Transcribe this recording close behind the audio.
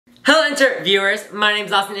Winter viewers, my name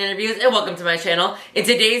is Austin Interviews and welcome to my channel. In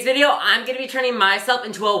today's video, I'm going to be turning myself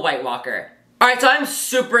into a White Walker. Alright, so I'm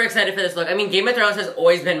super excited for this look. I mean, Game of Thrones has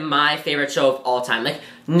always been my favorite show of all time. Like,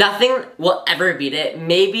 nothing will ever beat it.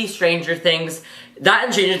 Maybe Stranger Things. That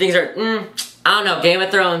and Stranger Things are, I don't know, Game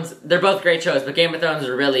of Thrones, they're both great shows, but Game of Thrones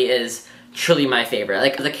really is truly my favorite.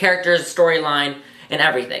 Like, the characters, storyline, and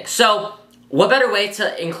everything. So, what better way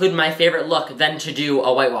to include my favorite look than to do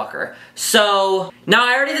a White Walker? So, now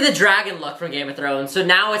I already did the dragon look from Game of Thrones, so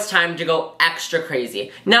now it's time to go extra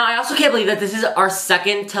crazy. Now, I also can't believe that this is our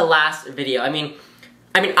second to last video. I mean,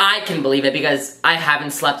 I can believe it because I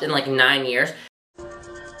haven't slept in like 9 years.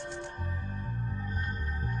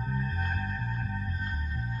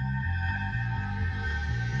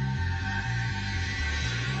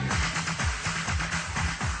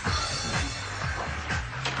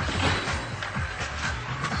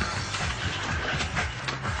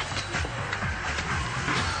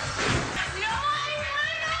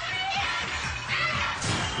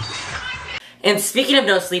 And speaking of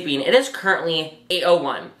no sleeping, it is currently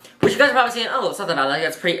 8:01, which you guys are probably saying, oh, it's not that bad, like,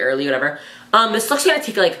 that's pretty early, whatever. This look's gonna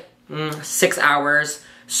take like 6 hours,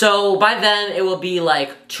 so by then it will be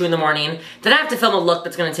like 2 in the morning. Then I have to film a look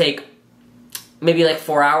that's gonna take maybe like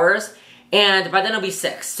 4 hours, and by then it'll be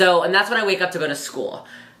 6. So, and that's when I wake up to go to school.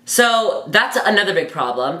 So that's another big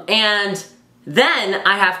problem. And then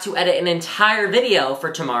I have to edit an entire video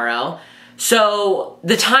for tomorrow, so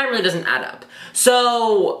the time really doesn't add up.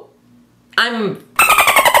 So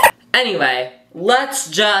anyway, let's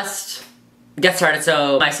just get started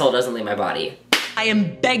so my soul doesn't leave my body. I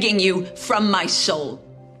am begging you from my soul.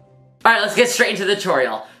 Alright, let's get straight into the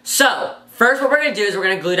tutorial. So, first what we're gonna do is we're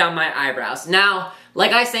gonna glue down my eyebrows. Now,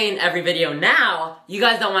 like I say in every video now, you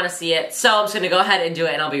guys don't wanna see it, so I'm just gonna go ahead and do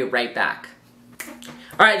it and I'll be right back.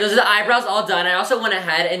 Alright, those are the eyebrows all done. I also went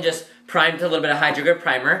ahead and just primed with a little bit of Hydro Grip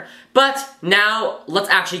primer. But now, let's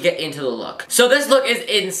actually get into the look. So this look is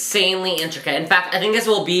insanely intricate. In fact, I think this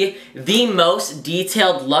will be the most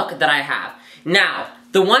detailed look that I have. Now,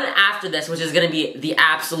 the one after this, which is gonna be the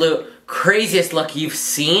absolute craziest look you've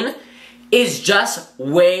seen, is just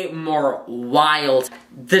way more wild.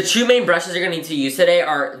 The two main brushes you're gonna need to use today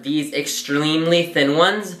are these extremely thin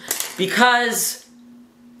ones because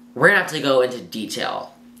we're gonna have to go into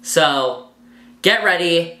detail. So, get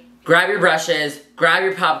ready. Grab your brushes, grab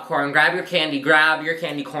your popcorn, grab your candy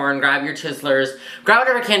corn, grab your Twizzlers, grab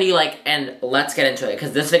whatever candy you like, and let's get into it,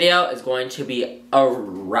 because this video is going to be a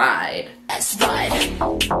ride. Let's ride.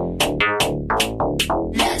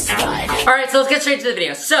 Let's ride. Alright, so let's get straight to the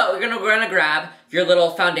video. So, we're gonna grab your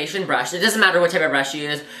little foundation brush. It doesn't matter what type of brush you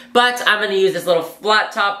use, but I'm gonna use this little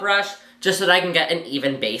flat top brush just so that I can get an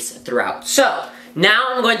even base throughout. So, now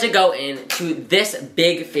I'm going to go into this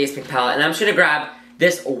big face paint palette, and I'm just gonna grab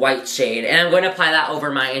this white shade, and I'm going to apply that over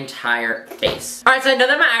my entire face. Alright, so I know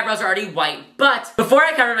that my eyebrows are already white, but before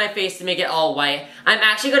I cover my face to make it all white, I'm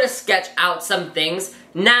actually going to sketch out some things.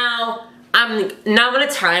 Now I'm going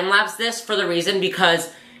to time-lapse this for the reason because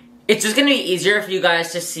it's just going to be easier for you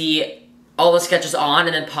guys to see all the sketches on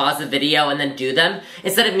and then pause the video and then do them,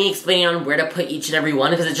 instead of me explaining on where to put each and every one,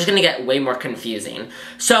 because it's just going to get way more confusing.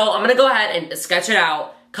 So I'm going to go ahead and sketch it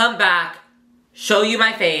out, come back, show you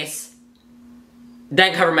my face,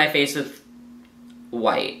 then cover my face with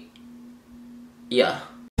white. Yeah.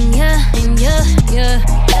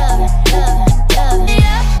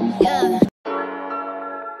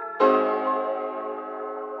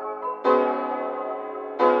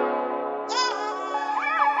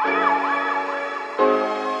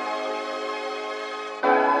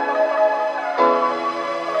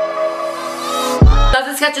 That's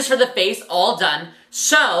the sketches for the face all done.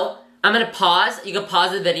 So, I'm gonna pause. You can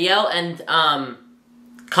pause the video and,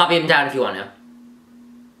 copy them down if you want to.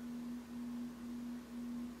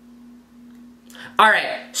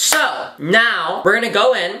 Alright, so now we're gonna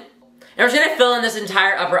go in and we're just gonna fill in this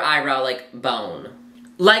entire upper eyebrow like bone.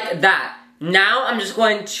 Like that. Now I'm just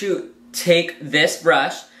going to take this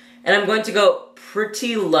brush and I'm going to go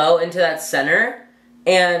pretty low into that center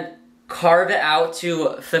and carve it out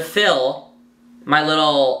to fulfill my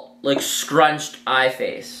little like scrunched eye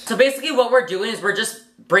face. So basically what we're doing is we're just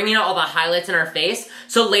bringing out all the highlights in our face,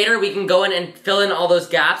 so later we can go in and fill in all those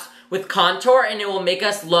gaps with contour and it will make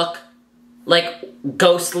us look like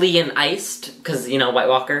ghostly and iced, because, you know, White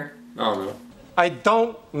Walker. I don't know. I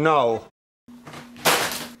don't know.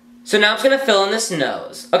 So now I'm just gonna fill in this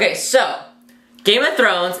nose. Okay, so Game of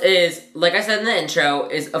Thrones is, like I said in the intro,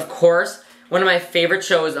 is of course one of my favorite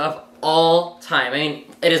shows of all time. I mean,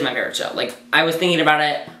 it is my favorite show. Like, I was thinking about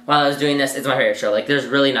it while I was doing this. It's my favorite show. Like, there's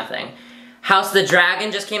really nothing. House of the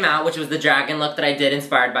Dragon just came out, which was the dragon look that I did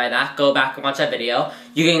inspired by that. Go back and watch that video.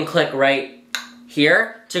 You can click right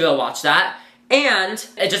here to go watch that. And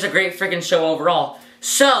it's just a great freaking show overall.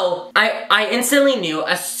 So, I instantly knew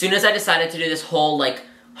as soon as I decided to do this whole, like,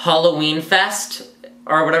 Halloween fest,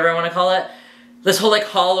 or whatever I want to call it, this whole, like,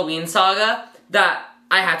 Halloween saga, that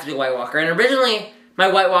I had to do White Walker. And originally, my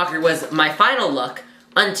White Walker was my final look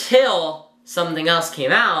until something else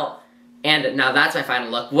came out, and now that's my final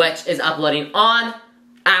look, which is uploading on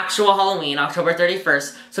actual Halloween, October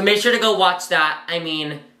 31st. So make sure to go watch that. I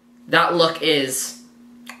mean, that look is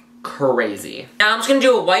crazy. Now I'm just gonna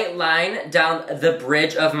do a white line down the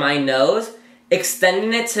bridge of my nose,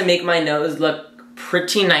 extending it to make my nose look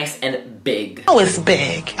pretty nice and big. Oh, it's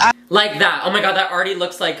big. Like that. Oh my god, that already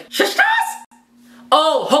looks like shush.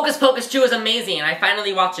 Oh, Hocus Pocus 2 is amazing, and I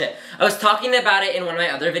finally watched it. I was talking about it in one of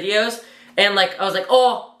my other videos, and like, I was like,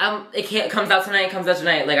 oh, it comes out tonight,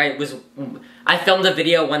 Like, I filmed a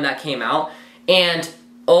video when that came out, and,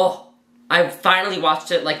 oh, I finally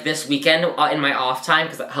watched it, like, this weekend in my off time,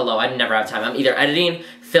 because, hello, I never have time. I'm either editing,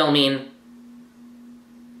 filming,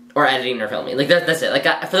 or editing or filming. Like, that's it. Like,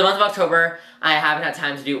 for the month of October, I haven't had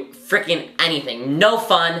time to do freaking anything. No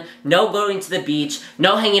fun, no going to the beach,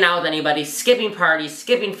 no hanging out with anybody, skipping parties,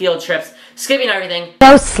 skipping field trips, skipping everything.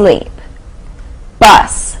 No sleep.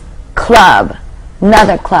 Bus. Club.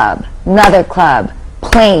 Another club. Another club.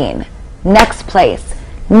 Plane. Next place.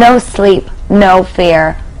 No sleep. No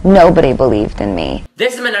fear. Nobody believed in me.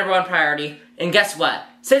 This is my #1 priority, and guess what?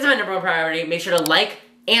 Since it's my #1 priority, make sure to like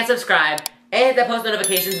and subscribe and hit that post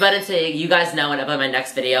notifications button so you guys know when I upload my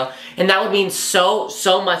next video. And that would mean so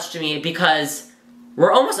much to me because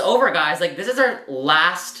we're almost over, guys. Like, this is our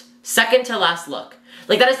second to last look.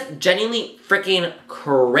 Like, that is genuinely freaking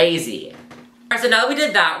crazy. Alright, so now that we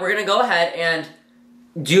did that, we're gonna go ahead and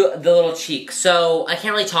do the little cheek. So, I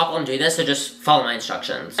can't really talk while I'm doing this, so just follow my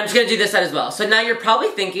instructions. I'm just gonna do this side as well. So now you're probably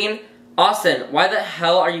thinking, Austin, why the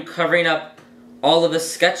hell are you covering up all of the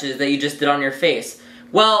sketches that you just did on your face?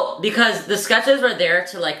 Well, because the sketches were there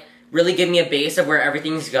to, like, really give me a base of where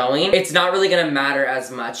everything's going. It's not really gonna matter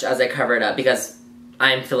as much as I cover it up because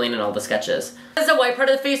I'm filling in all the sketches. This is the white part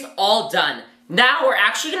of the face all done. Now we're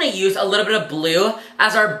actually gonna use a little bit of blue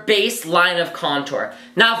as our base line of contour.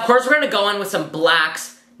 Now, of course, we're gonna go in with some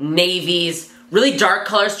blacks, navies, really dark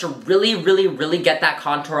colors to really get that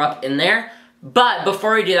contour up in there. But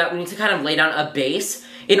before we do that, we need to kind of lay down a base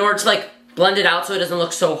in order to, like, blend it out so it doesn't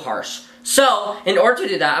look so harsh. So, in order to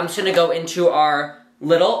do that, I'm just gonna go into our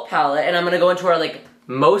little palette, and I'm gonna go into our, like,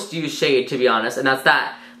 most used shade, to be honest, and that's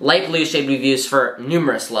that light blue shade we've used for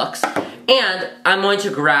numerous looks. And I'm going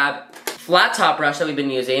to grab flat top brush that we've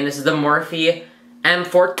been using. This is the Morphe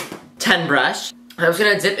M410 brush. I'm just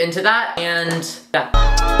gonna dip into that, and yeah.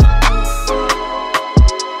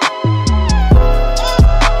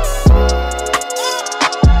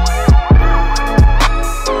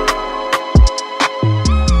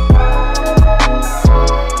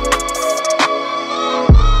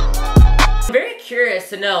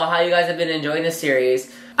 To know how you guys have been enjoying this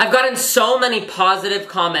series. I've gotten so many positive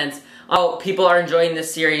comments. Oh, people are enjoying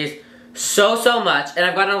this series so much, and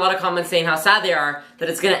I've gotten a lot of comments saying how sad they are that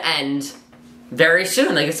it's gonna end very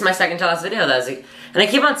soon. Like, it's my second to last video. And I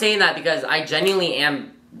keep on saying that because I genuinely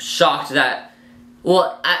am shocked that,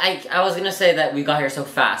 well, I was gonna say that we got here so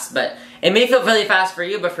fast, but it may feel really fast for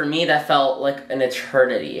you, but for me that felt like an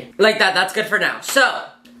eternity. Like that's good for now. So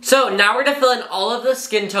now we're gonna fill in all of the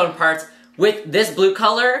skin tone parts with this blue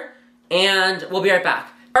color, and we'll be right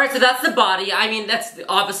back. Alright, so that's the body. I mean, that's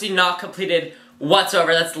obviously not completed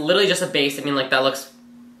whatsoever. That's literally just a base. I mean, like, that looks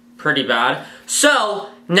pretty bad. So,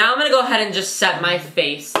 now I'm gonna go ahead and just set my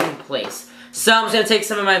face in place. So, I'm just gonna take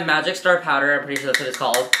some of my Magic Star powder, I'm pretty sure that's what it's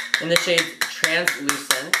called, in the shade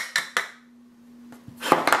Translucent.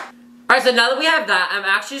 Alright, so now that we have that, I'm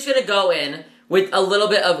actually just gonna go in with a little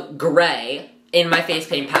bit of gray in my face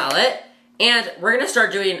paint palette, and we're gonna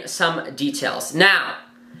start doing some details. Now,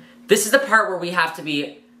 this is the part where we have to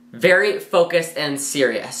be very focused and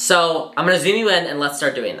serious. So, I'm gonna zoom you in and let's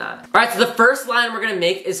start doing that. Alright, so the first line we're gonna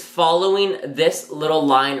make is following this little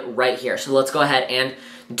line right here. So let's go ahead and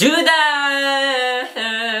do that!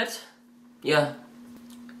 Yeah.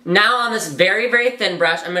 Now on this very thin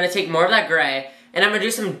brush, I'm gonna take more of that gray, and I'm gonna do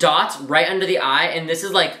some dots right under the eye, and this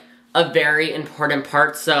is like a very important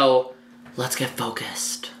part, so let's get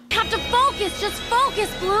focused. Have to focus, just focus,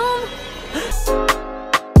 Bloom.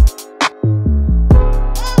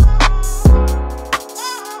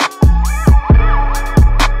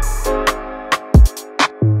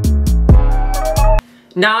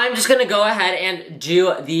 Now I'm just gonna go ahead and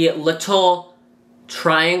do the little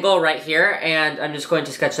triangle right here, and I'm just going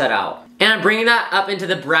to sketch that out. And I'm bringing that up into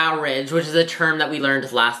the brow ridge, which is a term that we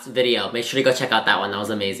learned last video. Make sure to go check out that one, that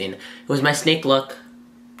was amazing. It was my snake look.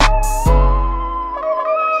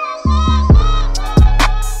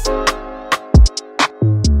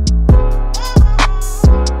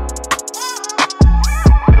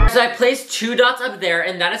 So I placed 2 dots up there,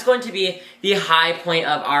 and that is going to be the high point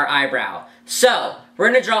of our eyebrow. So, we're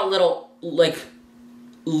gonna draw little, like,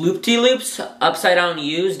 loop-de-loops, upside down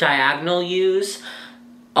U's, diagonal U's,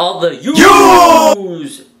 all the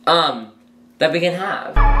U's, that we can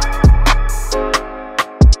have.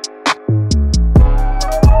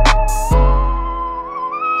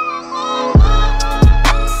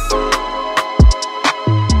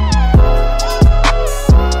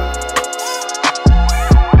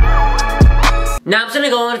 Now I'm just gonna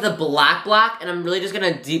go in with the black, and I'm really just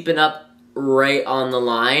gonna deepen up right on the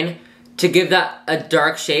line to give that a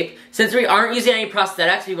dark shape. Since we aren't using any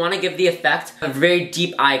prosthetics, we wanna give the effect of a very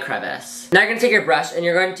deep eye crevice. Now you're gonna take your brush and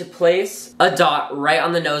you're going to place a dot right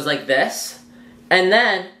on the nose like this, and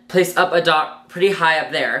then place up a dot pretty high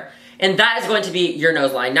up there, and that is going to be your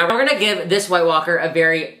nose line. Now we're gonna give this White Walker a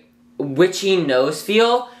very witchy nose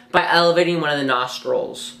feel by elevating one of the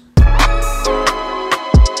nostrils.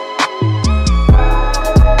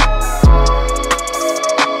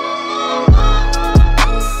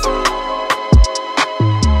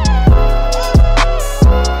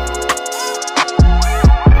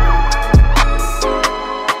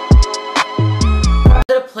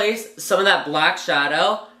 Place some of that black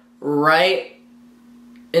shadow right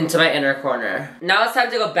into my inner corner. Now it's time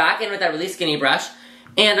to go back in with that really skinny brush,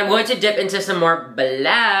 and I'm going to dip into some more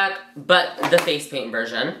black, but the face paint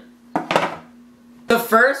version. So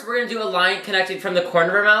first, we're gonna do a line connecting from the corner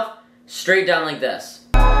of our mouth straight down like this.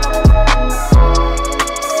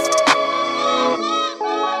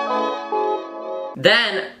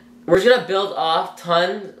 Then, we're just gonna build off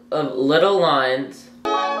tons of little lines.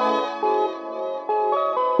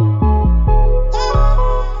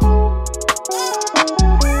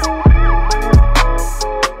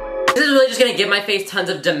 Gonna give my face tons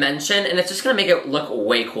of dimension, and it's just gonna make it look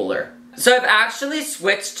way cooler. So I've actually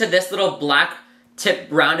switched to this little black tip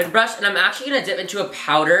rounded brush, and I'm actually gonna dip into a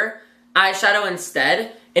powder eyeshadow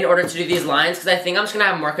instead in order to do these lines, because I think I'm just gonna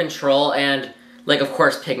have more control and, like, of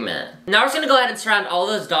course, pigment. Now we're just gonna go ahead and surround all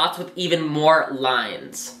those dots with even more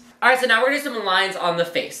lines. Alright, so now we're gonna do some lines on the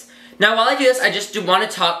face. Now while I do this, I just do want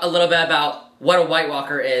to talk a little bit about what a White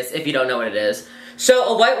Walker is, if you don't know what it is. So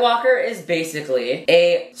a White Walker is basically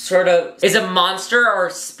a monster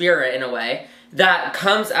or spirit in a way that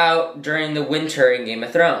comes out during the winter in Game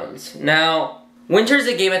of Thrones. Now, winters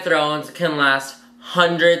in Game of Thrones can last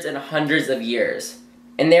hundreds and hundreds of years.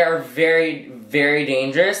 And they are very, very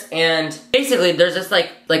dangerous. And basically there's just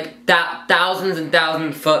like that thousands and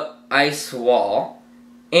thousand foot ice wall.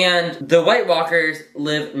 And the White Walkers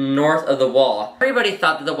live north of the wall. Everybody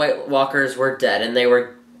thought that the White Walkers were dead, and they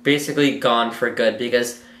were basically gone for good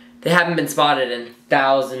because they haven't been spotted in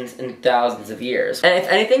thousands and thousands of years. And if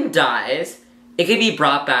anything dies, it could be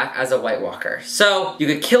brought back as a White Walker. So you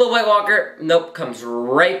could kill a White Walker, nope, comes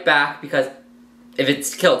right back because if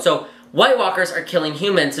it's killed. So White Walkers are killing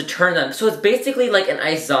humans to turn them. So it's basically like an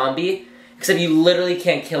ice zombie, except you literally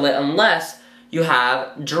can't kill it unless you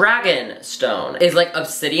have dragon stone. It's like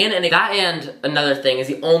obsidian, and that and another thing is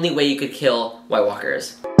the only way you could kill White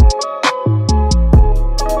Walkers.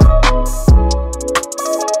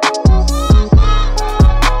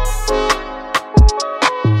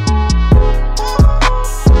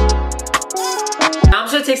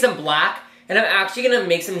 Take some black, and I'm actually gonna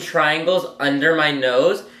make some triangles under my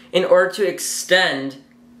nose in order to extend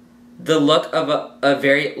the look of a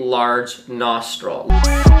very large nostril.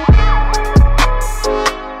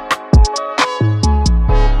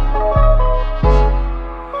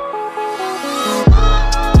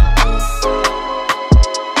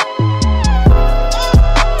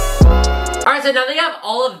 Alright, so now that you have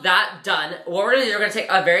all of that done, what we're gonna do, we're gonna take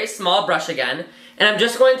a very small brush again, and I'm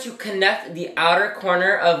just going to connect the outer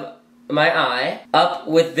corner of my eye up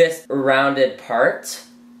with this rounded part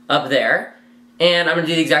up there. And I'm gonna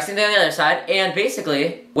do the exact same thing on the other side. And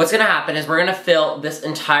basically, what's gonna happen is we're gonna fill this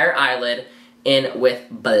entire eyelid in with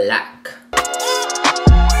black.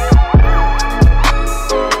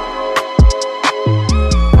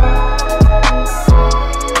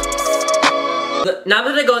 Now I'm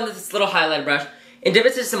gonna go into this little highlight brush and dip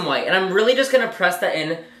it to some white. And I'm really just gonna press that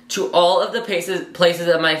in to all of the places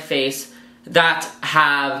of my face that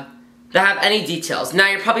have any details. Now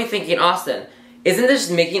you're probably thinking, Austin, isn't this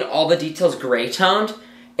making all the details gray toned?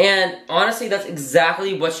 And honestly, that's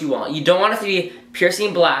exactly what you want. You don't want it to be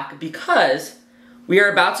piercing black because we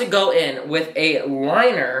are about to go in with a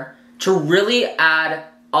liner to really add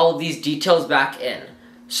all of these details back in.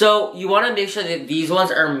 So you want to make sure that these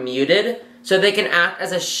ones are muted so they can act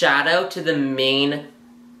as a shadow to the main.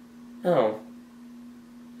 Oh.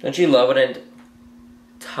 Don't you love when an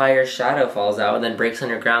entire shadow falls out and then breaks on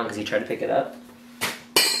your ground because you try to pick it up?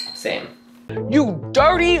 Same. You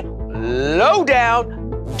dirty,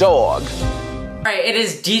 low-down dog. Alright, it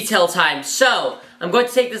is detail time. So, I'm going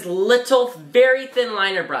to take this little, very thin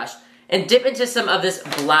liner brush and dip into some of this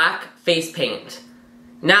black face paint.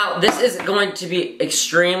 Now, this is going to be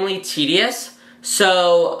extremely tedious,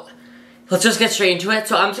 so let's just get straight into it.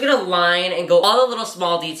 So I'm just gonna line and go all the little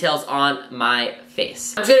small details on my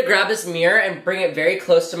face. I'm just gonna grab this mirror and bring it very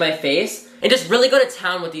close to my face and just really go to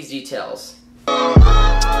town with these details.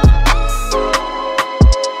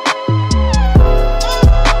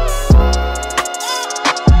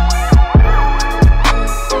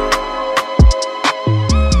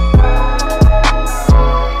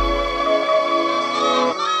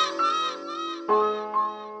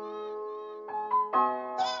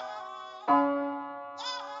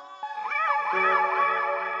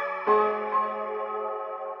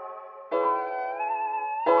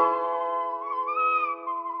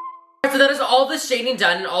 So that is all the shading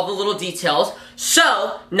done and all the little details.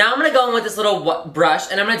 So now I'm gonna go in with this little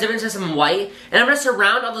brush and I'm gonna dip into some white and I'm gonna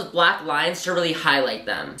surround all those black lines to really highlight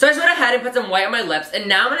them. So I just went ahead and put some white on my lips and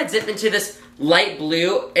now I'm gonna dip into this light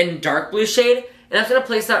blue and dark blue shade and I'm just gonna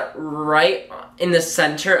place that right in the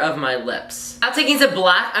center of my lips. Now taking some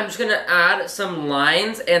black, I'm just gonna add some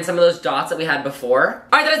lines and some of those dots that we had before.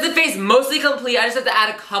 Alright, that is the face mostly complete. I just have to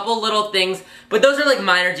add a couple little things, but those are like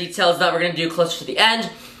minor details that we're gonna do closer to the end.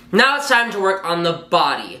 Now it's time to work on the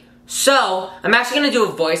body. So, I'm actually gonna do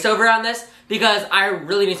a voiceover on this because I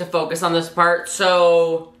really need to focus on this part,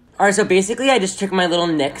 so... Alright, so basically I just took my little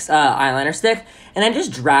NYX eyeliner stick and I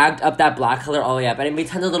just dragged up that black color all the way up. And I made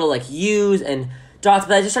tons of little like U's and dots,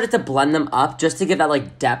 but I just started to blend them up just to give that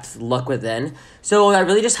like depth look within. So that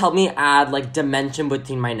really just helped me add like dimension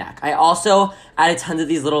between my neck. I also added tons of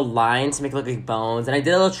these little lines to make it look like bones. And I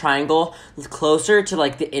did a little triangle closer to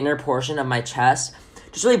like the inner portion of my chest.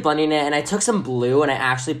 Just really blending it, and I took some blue and I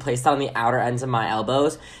actually placed that on the outer ends of my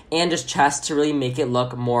elbows and just chest to really make it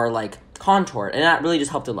look more like contoured, and that really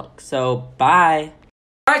just helped it look. So, bye!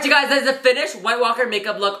 Alright you guys, that is the finished White Walker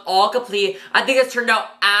makeup look, all complete. I think it's turned out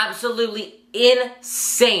absolutely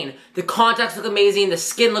insane. The contacts look amazing, the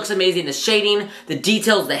skin looks amazing, the shading, the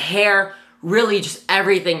details, the hair, really just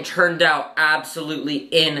everything turned out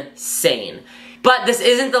absolutely insane. But this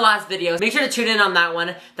isn't the last video. Make sure to tune in on that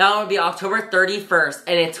one. That one will be October 31st,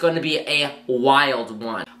 and it's going to be a wild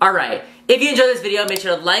one. Alright, if you enjoyed this video, make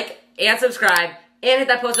sure to like and subscribe and hit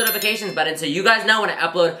that post notifications button so you guys know when I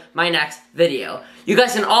upload my next video. You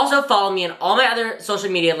guys can also follow me in all my other social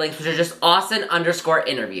media links, which are just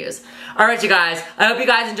Austin_interviews. Alright you guys, I hope you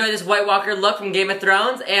guys enjoyed this White Walker look from Game of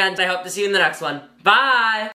Thrones, and I hope to see you in the next one. Bye!